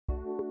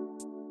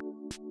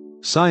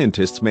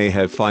scientists may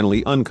have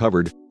finally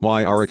uncovered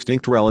why our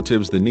extinct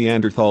relatives the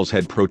Neanderthals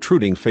had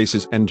protruding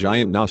faces and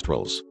giant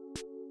nostrils.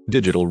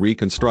 Digital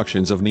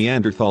reconstructions of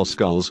Neanderthal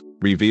skulls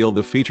reveal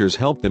the features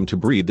helped them to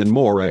breathe in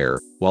more air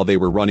while they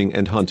were running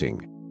and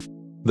hunting.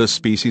 The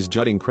species'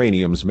 jutting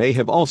craniums may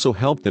have also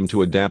helped them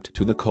to adapt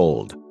to the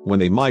cold when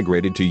they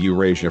migrated to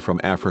Eurasia from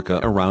Africa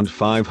around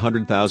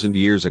 500,000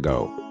 years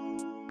ago.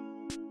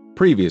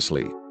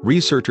 Previously,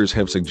 researchers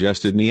have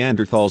suggested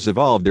Neanderthals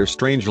evolved their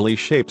strangely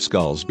shaped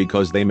skulls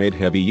because they made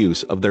heavy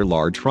use of their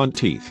large front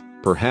teeth,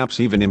 perhaps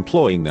even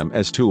employing them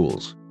as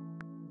tools.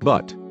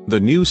 But the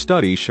new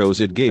study shows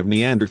it gave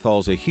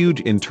Neanderthals a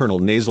huge internal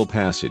nasal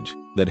passage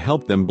that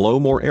helped them blow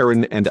more air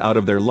in and out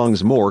of their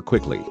lungs more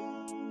quickly.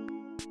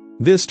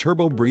 This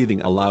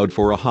turbo-breathing allowed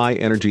for a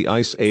high-energy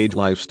Ice Age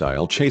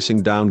lifestyle,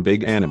 chasing down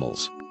big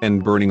animals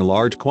and burning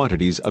large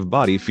quantities of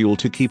body fuel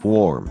to keep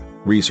warm,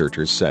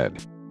 researchers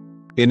said.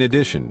 In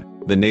addition,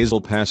 the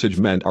nasal passage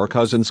meant our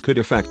cousins could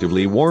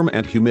effectively warm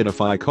and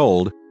humidify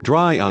cold,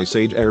 dry Ice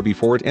Age air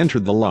before it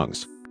entered the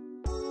lungs.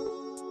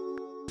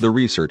 The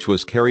research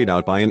was carried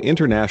out by an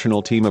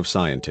international team of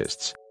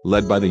scientists,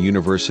 led by the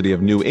University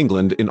of New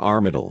England in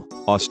Armidale,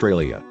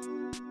 Australia.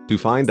 To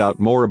find out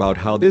more about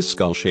how this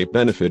skull shape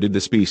benefited the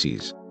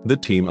species, the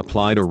team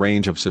applied a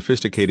range of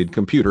sophisticated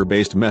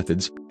computer-based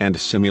methods and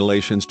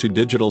simulations to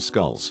digital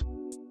skulls.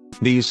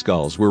 These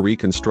skulls were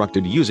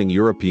reconstructed using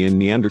European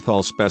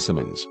Neanderthal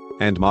specimens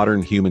and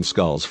modern human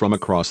skulls from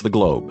across the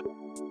globe.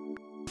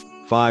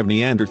 5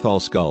 Neanderthal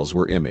skulls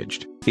were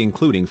imaged,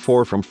 including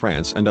 4 from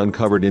France and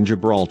uncovered in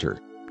Gibraltar.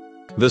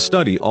 The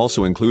study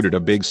also included a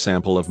big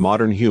sample of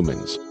modern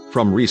humans,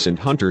 from recent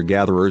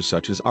hunter-gatherers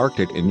such as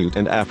Arctic Inuit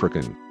and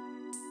African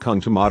Kung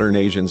to modern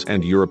Asians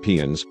and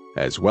Europeans,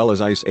 as well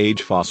as Ice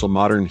Age fossil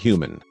modern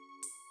human.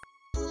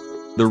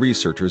 The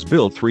researchers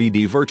built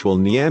 3D virtual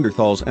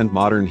Neanderthals and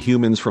modern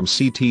humans from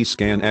CT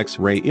scan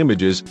X-ray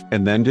images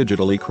and then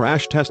digitally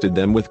crash-tested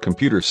them with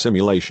computer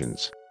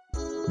simulations.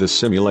 The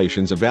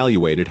simulations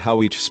evaluated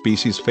how each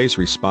species' face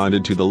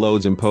responded to the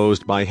loads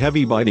imposed by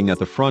heavy biting at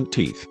the front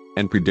teeth,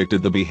 and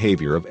predicted the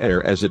behavior of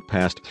air as it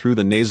passed through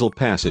the nasal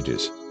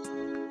passages.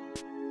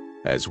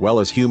 As well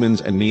as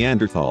humans and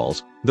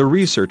Neanderthals, the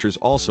researchers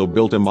also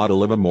built a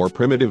model of a more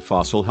primitive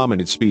fossil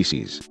hominid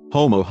species,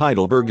 Homo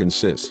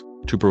heidelbergensis,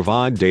 to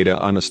provide data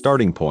on a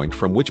starting point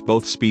from which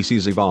both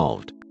species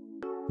evolved.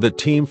 The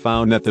team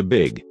found that the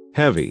big,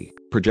 heavy,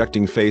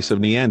 projecting face of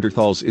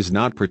Neanderthals is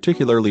not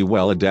particularly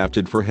well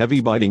adapted for heavy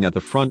biting at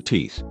the front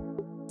teeth.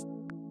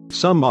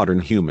 Some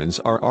modern humans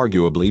are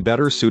arguably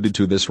better suited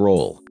to this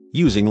role,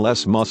 using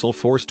less muscle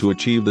force to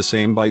achieve the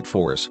same bite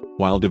force,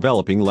 while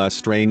developing less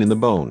strain in the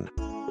bone.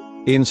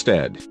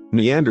 Instead,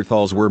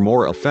 Neanderthals were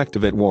more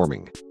effective at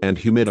warming and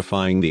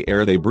humidifying the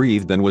air they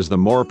breathed than was the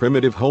more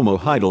primitive Homo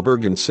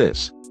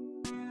heidelbergensis.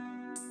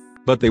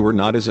 But they were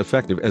not as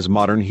effective as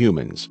modern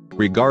humans,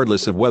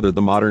 regardless of whether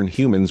the modern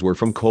humans were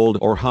from cold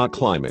or hot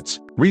climates,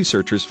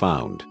 researchers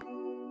found.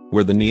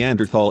 Where the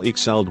Neanderthal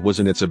excelled was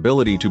in its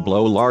ability to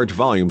blow large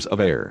volumes of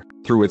air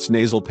through its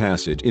nasal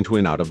passage into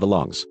and out of the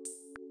lungs.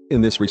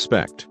 In this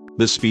respect,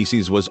 the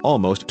species was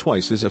almost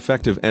twice as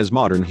effective as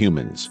modern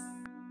humans.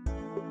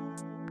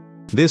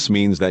 This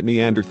means that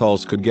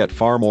Neanderthals could get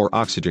far more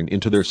oxygen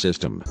into their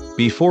system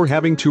before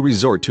having to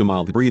resort to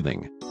mouth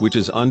breathing, which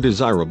is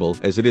undesirable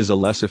as it is a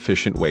less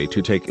efficient way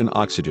to take in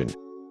oxygen.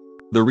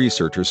 The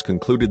researchers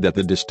concluded that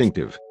the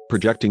distinctive,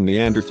 projecting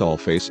Neanderthal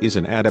face is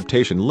an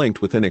adaptation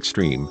linked with an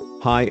extreme,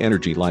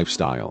 high-energy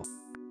lifestyle.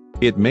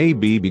 It may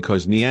be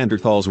because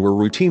Neanderthals were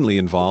routinely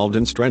involved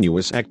in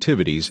strenuous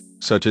activities,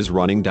 such as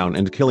running down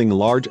and killing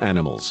large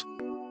animals.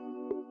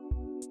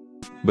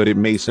 But it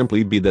may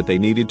simply be that they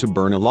needed to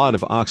burn a lot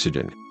of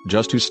oxygen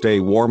just to stay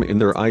warm in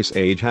their Ice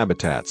Age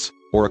habitats,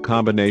 or a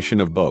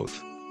combination of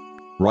both.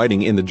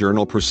 Writing in the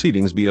journal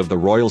Proceedings B of the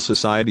Royal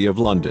Society of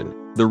London,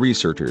 the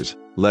researchers,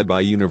 led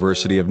by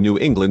University of New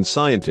England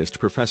scientist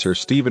Professor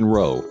Stephen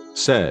Rowe,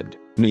 said,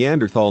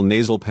 Neanderthal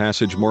nasal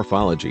passage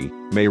morphology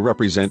may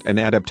represent an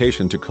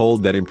adaptation to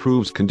cold that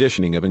improves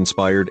conditioning of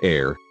inspired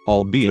air,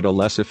 albeit a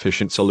less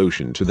efficient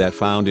solution to that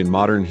found in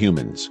modern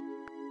humans.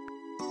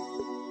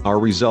 Our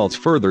results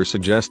further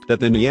suggest that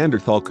the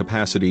Neanderthal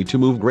capacity to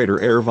move greater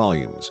air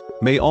volumes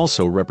may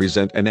also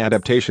represent an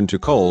adaptation to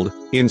cold,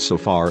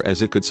 insofar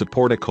as it could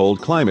support a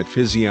cold climate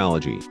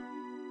physiology.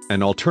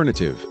 An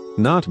alternative,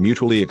 not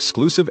mutually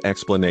exclusive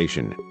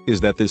explanation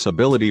is that this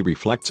ability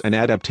reflects an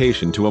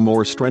adaptation to a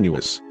more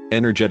strenuous,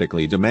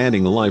 energetically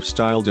demanding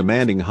lifestyle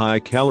demanding high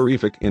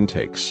calorific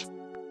intakes.